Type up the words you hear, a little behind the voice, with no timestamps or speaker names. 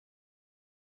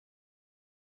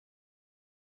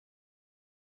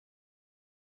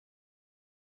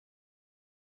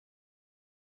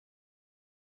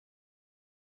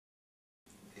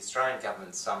Australian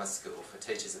Government Summer School for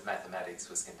Teachers of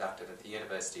Mathematics was conducted at the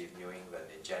University of New England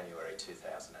in January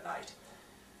 2008.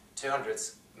 200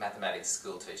 mathematics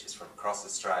school teachers from across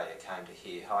Australia came to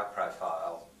hear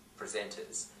high-profile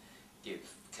presenters give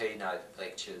keynote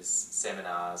lectures,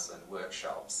 seminars and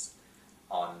workshops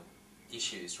on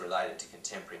issues related to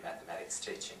contemporary mathematics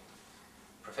teaching.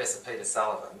 Professor Peter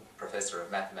Sullivan, Professor of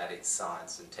Mathematics,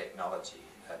 Science and Technology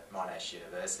at Monash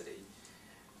University,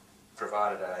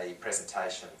 provided a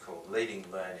presentation called Leading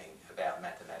Learning about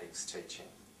Mathematics Teaching.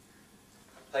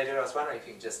 Peter, I was wondering if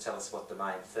you could just tell us what the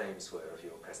main themes were of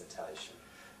your presentation.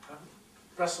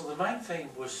 Russell, the main theme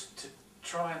was to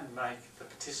try and make the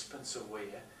participants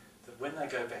aware that when they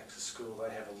go back to school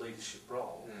they have a leadership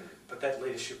role, but that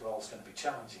leadership role is going to be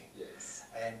challenging. Yes.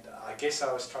 And I guess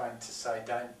I was trying to say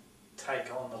don't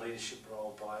take on the leadership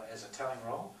role as a telling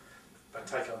role, but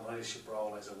take on the leadership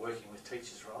role as a working with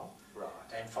teachers role. Right.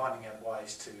 And finding out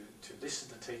ways to listen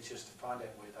to teachers, to find out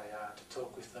where they are, to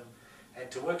talk with them, and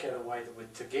to work out a way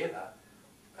that together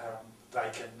they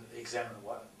can examine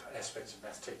what aspects of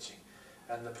math teaching.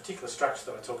 And the particular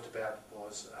structure that I talked about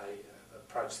was an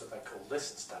approach that they call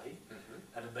lesson study,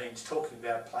 and it means talking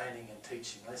about planning and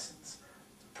teaching lessons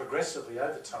progressively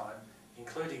over time,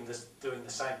 including doing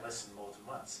the same lesson more than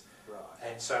once.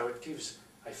 Right. And so it gives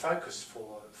a focus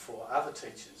for other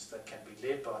teachers that can be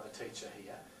led by the teacher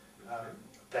here,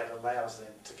 that allows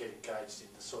them to get engaged in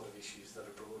the sort of issues that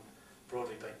are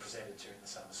broadly being presented during the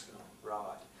summer school.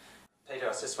 Right. Peter, I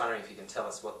was just wondering if you can tell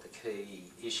us what the key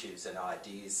issues and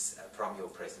ideas from your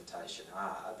presentation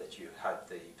are that you hope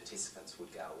the participants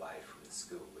would go away from the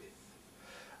school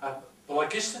with. Well, I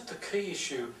guess that the key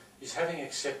issue is having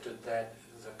accepted that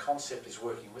the concept is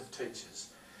working with teachers,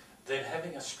 then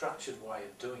having a structured way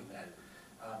of doing that.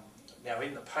 Now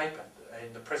in the paper,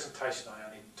 in the presentation I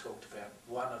only talked about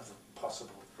one of the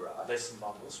possible lesson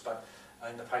models, but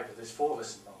in the paper there's 4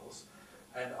 lesson models,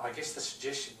 and I guess the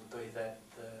suggestion would be that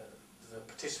the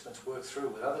participants work through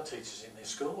with other teachers in their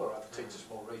school or other teachers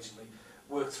more regionally,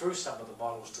 work through some of the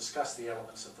models, discuss the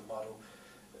elements of the model,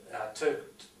 to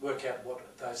work out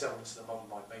what those elements of the model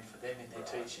might mean for them in their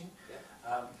teaching,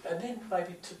 and then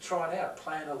maybe to try it out,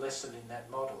 plan a lesson in that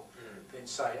model, then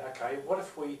say, okay, what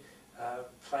if we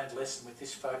planned a lesson with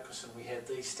this focus and we had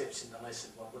these steps in the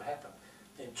lesson, what would happen?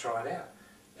 Then try it out.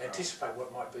 Anticipate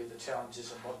what might be the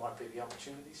challenges and what might be the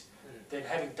opportunities. Then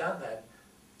having done that,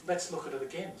 let's look at it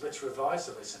again. Let's revise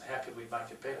the lesson. How could we make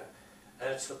it better?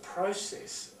 And it's the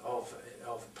process of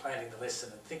planning the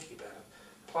lesson and thinking about it,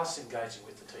 plus engaging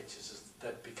with the teachers,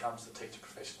 that becomes the teacher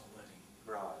professional learning.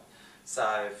 Right.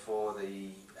 So for the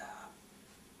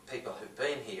people who've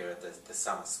been here at the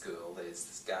summer school,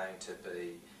 there's going to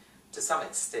be, to some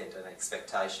extent, an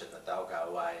expectation that they'll go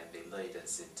away and be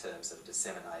leaders in terms of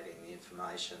disseminating the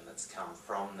information that's come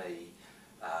from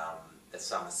the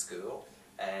summer school,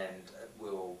 and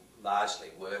will largely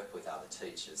work with other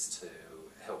teachers to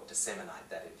help disseminate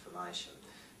that information.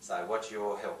 So what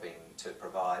you're helping to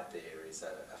provide there is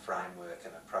a framework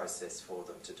and a process for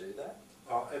them to do that?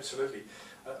 Oh, absolutely.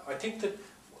 I think that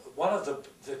one of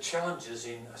the challenges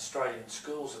in Australian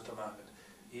schools at the moment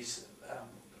is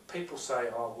people say,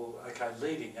 oh, well, okay,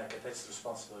 leading, okay, that's the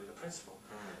responsibility of the principal.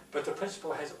 But the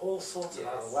principal has all sorts of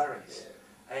other worries.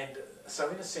 And so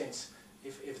in a sense,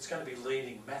 if it's going to be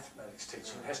leading mathematics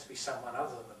teaching, it has to be someone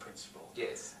other than the principal.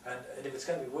 Yes. And if it's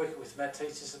going to be working with math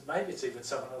teachers, maybe it's even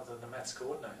someone other than the maths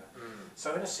coordinator.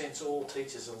 So in a sense, all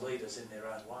teachers are leaders in their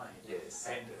own way. Yes.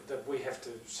 And that we have to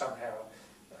somehow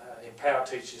empower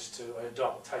teachers to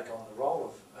take on the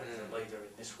role of the leader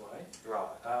in this way. Right.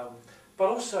 But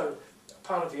also,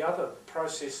 part of the other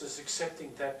process is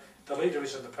accepting that the leader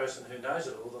isn't the person who knows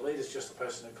it all, the leader is just the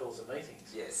person who calls the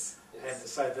meetings. Yes. And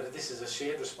so that this is a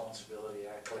shared responsibility,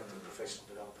 our collective professional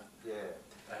development. Yeah.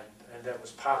 And that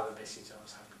was part of the message I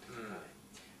was hoping to convey.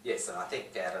 Yes, and I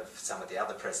think out of some of the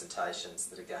other presentations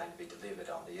that are going to be delivered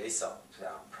on the ESOP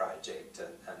project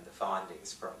and the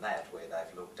findings from that, where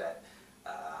they've looked at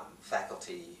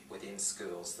faculty within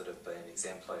schools that have been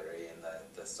exemplary in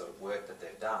the sort of work that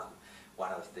they've done,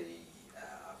 one of the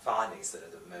findings that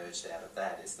have emerged out of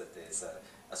that is that there's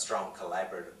a strong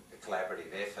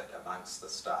collaborative effort amongst the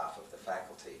staff of the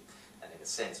faculty, and in a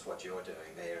sense what you're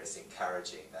doing there is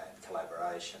encouraging that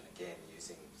collaboration, again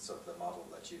using sort of the model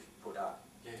that you've put up.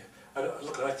 Yeah,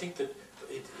 look, I think that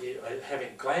having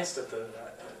glanced at the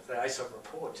ASOP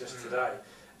report just today,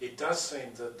 it does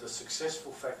seem that the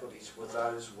successful faculties were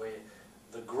those where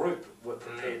the group were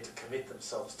prepared to commit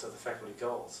themselves to the faculty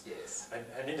goals. Yes.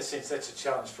 And in a sense that's a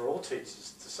challenge for all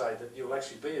teachers to say that you'll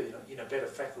actually be in a better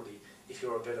faculty if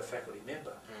you're a better faculty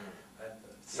member. And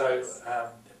so,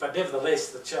 but nevertheless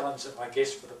the challenge, I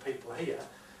guess, for the people here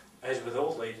as with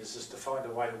all leaders, is to find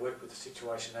a way to work with the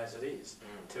situation as it is,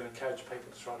 to encourage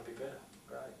people to try to be better.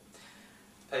 Great.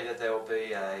 Peter, there will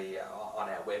be on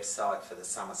our website for the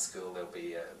summer school, there'll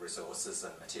be resources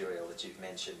and material that you've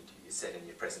mentioned. You said in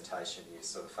your presentation you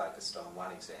sort of focused on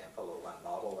one example or one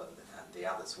model, and the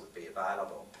others would be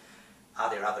available. Are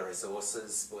there other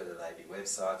resources, whether they be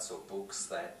websites or books,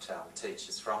 that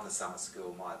teachers from the summer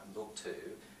school might look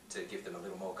to give them a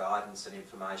little more guidance and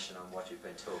information on what you've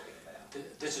been talking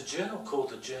about? There's a journal called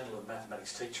the Journal of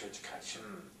Mathematics Teacher Education,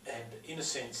 and in a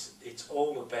sense it's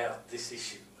all about this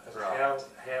issue of how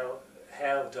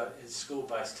is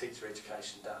school-based teacher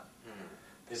education done.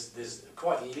 There's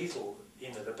quite little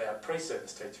in it about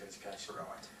pre-service teacher education.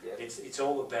 Right. Yep. It's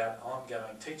all about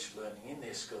ongoing teacher learning in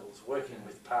their schools, working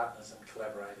with partners and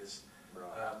collaborators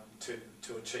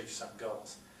to achieve some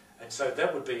goals. And so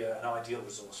that would be an ideal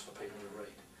resource for people to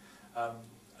read.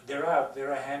 There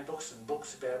are handbooks and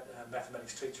books about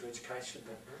mathematics teacher education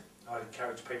that I'd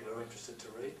encourage people who are interested to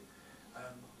read.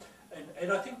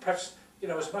 And I think perhaps, you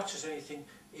know, as much as anything,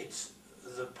 it's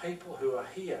the people who are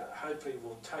here hopefully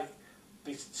will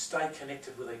stay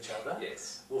connected with each other,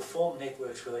 will form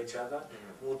networks with each other,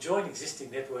 will join existing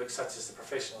networks such as the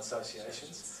professional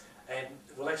associations, and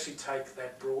will actually take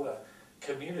that broader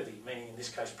community, meaning in this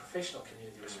case professional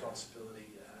community responsibility,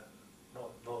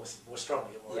 more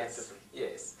strongly and more actively.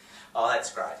 Yes. Oh,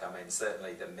 that's great. I mean,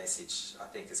 certainly the message, I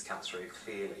think, has come through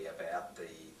clearly about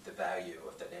the value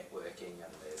of the networking,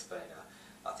 and there's been,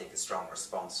 I think, a strong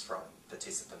response from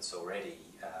participants already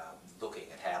looking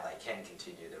at how they can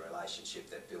continue the relationship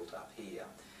they've built up here.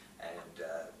 And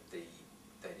the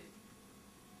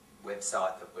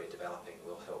website that we're developing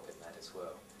will help in that as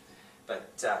well.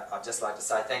 But I'd just like to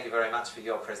say thank you very much for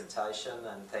your presentation,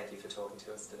 and thank you for talking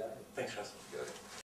to us today. Thanks, Russell. Good.